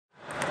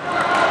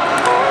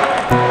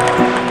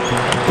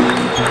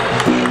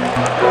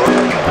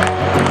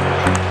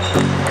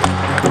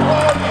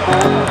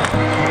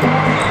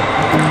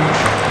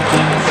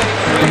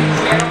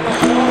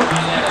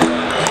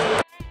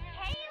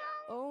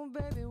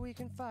Hey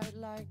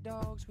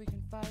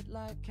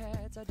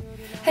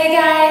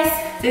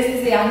guys, this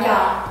is Yang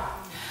Yang.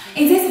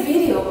 In this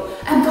video,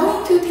 I'm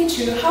going to teach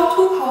you how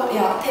to hold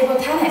your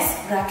table tennis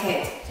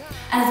racket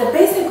and the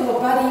basic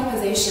body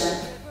position.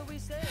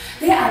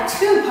 There are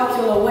two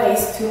popular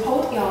ways to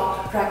hold your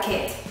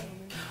racket.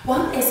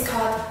 One is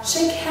called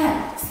shake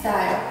hand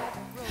style,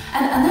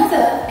 and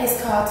another is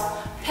called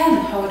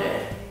pen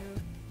holder.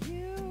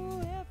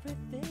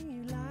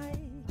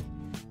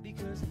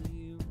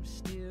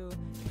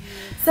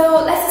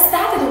 So let's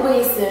start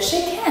with the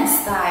shake hand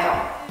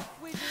style.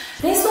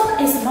 This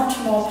one is much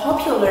more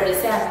popular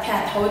than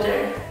pen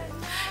holder.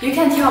 You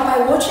can tell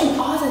by watching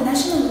all the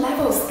national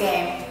levels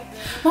game.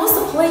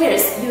 Most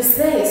players use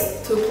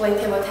this to play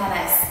table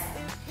tennis.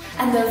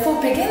 And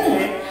for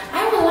beginner,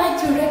 I would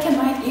like to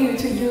recommend you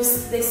to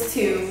use this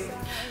too,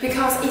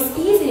 because it's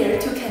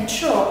easier to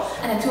control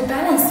and to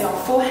balance your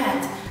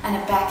forehand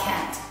and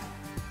backhand.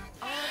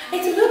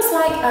 It looks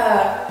like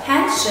a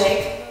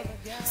handshake.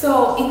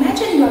 So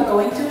imagine you are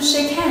going to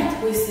shake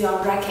hands with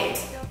your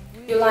racket.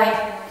 You're like,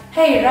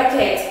 hey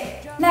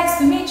racket, nice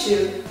to meet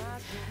you.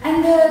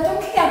 And don't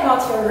care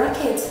about your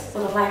racket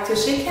would like to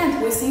shake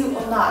hands with you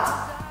or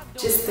not.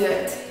 Just do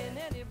it.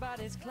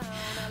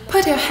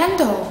 Put your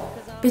handle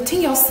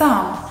between your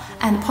thumb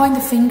and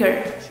point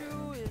finger.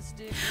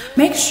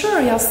 Make sure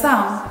your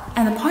thumb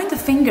and point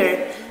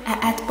finger are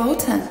at the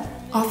bottom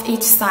of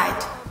each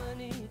side.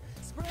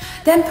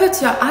 Then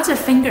put your other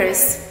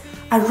fingers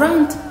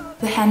around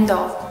the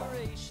handle.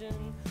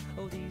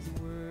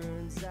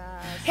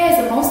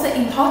 Here's the most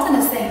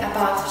important thing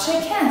about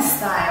shake hand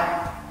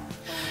style.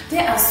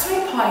 There are 3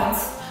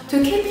 points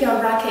to keep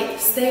your racket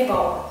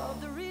stable: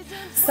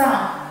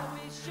 thumb,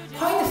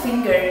 point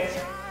finger,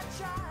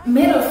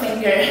 middle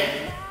finger.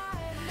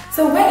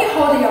 So when you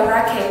hold your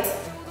racket,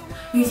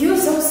 you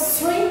use those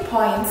 3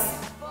 points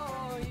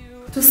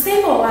to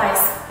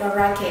stabilize your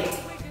racket.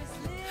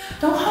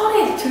 Don't hold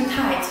it too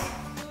tight.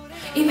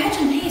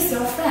 Imagine he's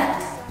your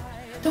friend.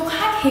 Don't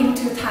hug him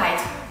too tight.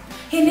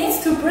 He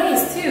needs to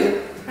breathe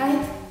too,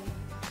 right?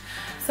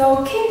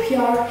 So keep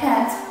your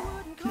hand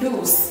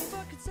loose.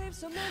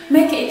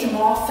 Make it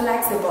more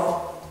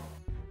flexible.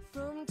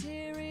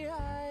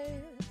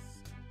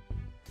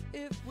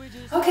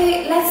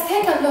 Okay, let's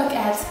take a look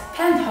at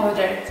pen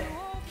holder.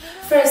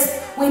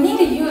 First, we need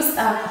to use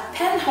a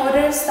pen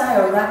holder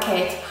style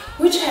racket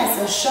which has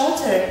a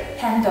shorter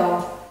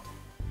handle.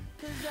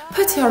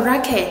 Put your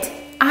racket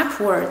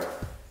upward.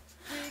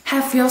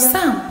 Have your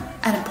thumb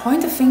and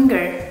point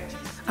finger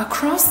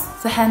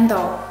across the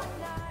handle.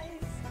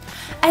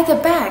 At the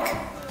back,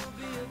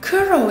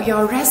 curl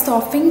your rest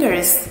of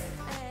fingers.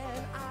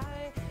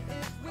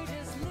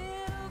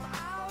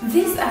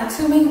 These are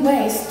 2 main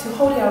ways to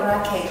hold your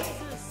racket.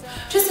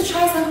 Just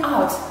try them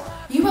out.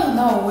 You will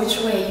know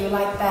which way you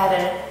like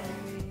better.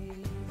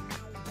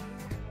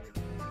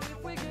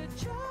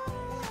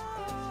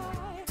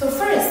 So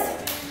first,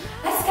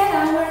 let's get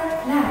our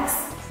legs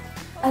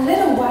a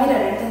little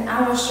wider than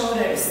our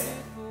shoulders.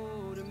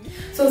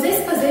 So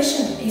this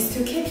position is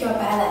to keep your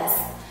balance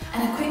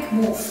and a quick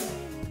move.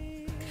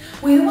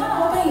 We don't want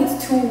to open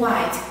it too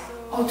wide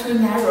or too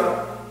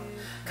narrow,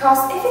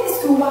 because if it is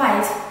too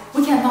wide,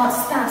 we cannot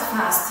start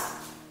fast.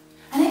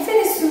 And if it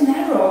is too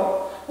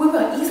narrow, we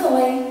will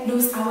easily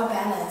lose our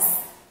balance.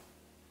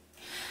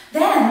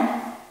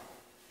 Then,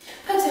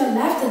 put your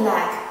left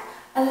leg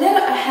a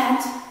little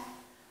ahead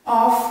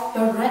of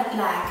your right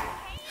leg.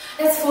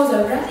 That's for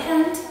the right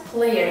hand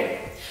player.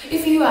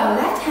 If you are a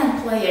left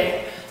hand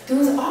player,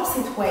 do the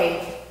opposite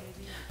way.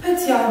 Put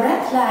your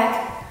right leg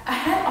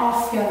ahead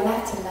of your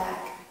left leg.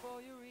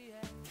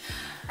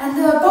 And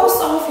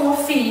both of your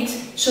feet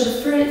should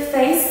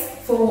face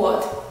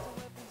forward.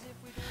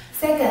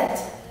 Second,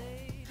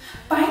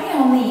 bend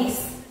your knees.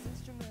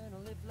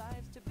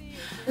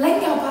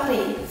 Lean your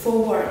body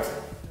forward.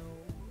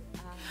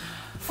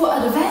 For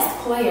advanced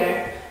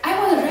player, I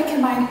would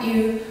recommend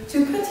you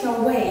to put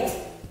your weight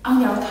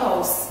on your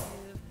toes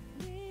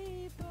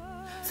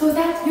so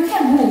that you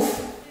can move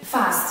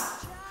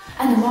fast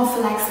and more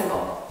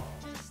flexible.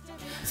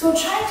 So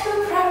try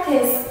to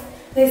practice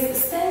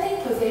this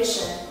standing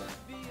position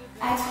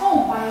at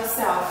home by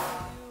yourself.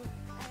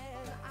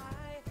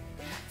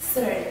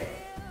 Third,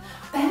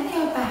 bend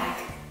your back,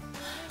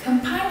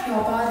 compact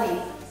your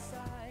body.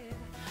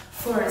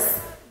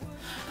 Fourth,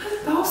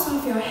 put both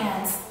of your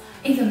hands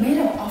in the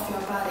middle of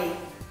your body.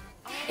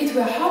 It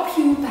will help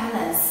you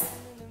balance.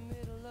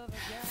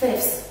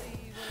 Fifth,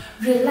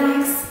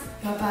 relax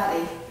your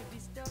body.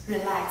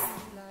 Relax.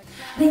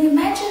 Then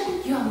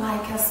imagine you are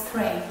like a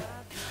spring.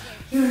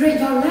 Your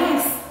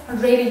legs are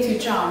ready to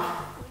jump.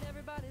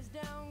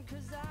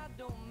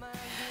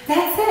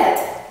 That's it!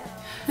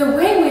 The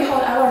way we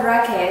hold our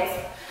racket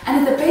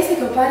and the basic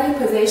body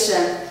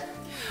position.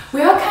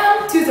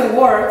 Welcome to the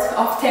world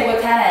of table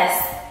tennis.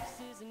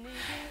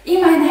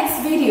 In my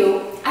next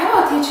video, I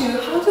will teach you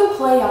how to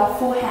play your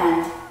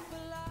forehand.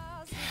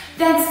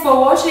 Thanks for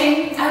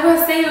watching. I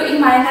will see you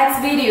in my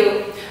next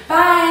video.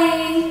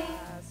 Bye!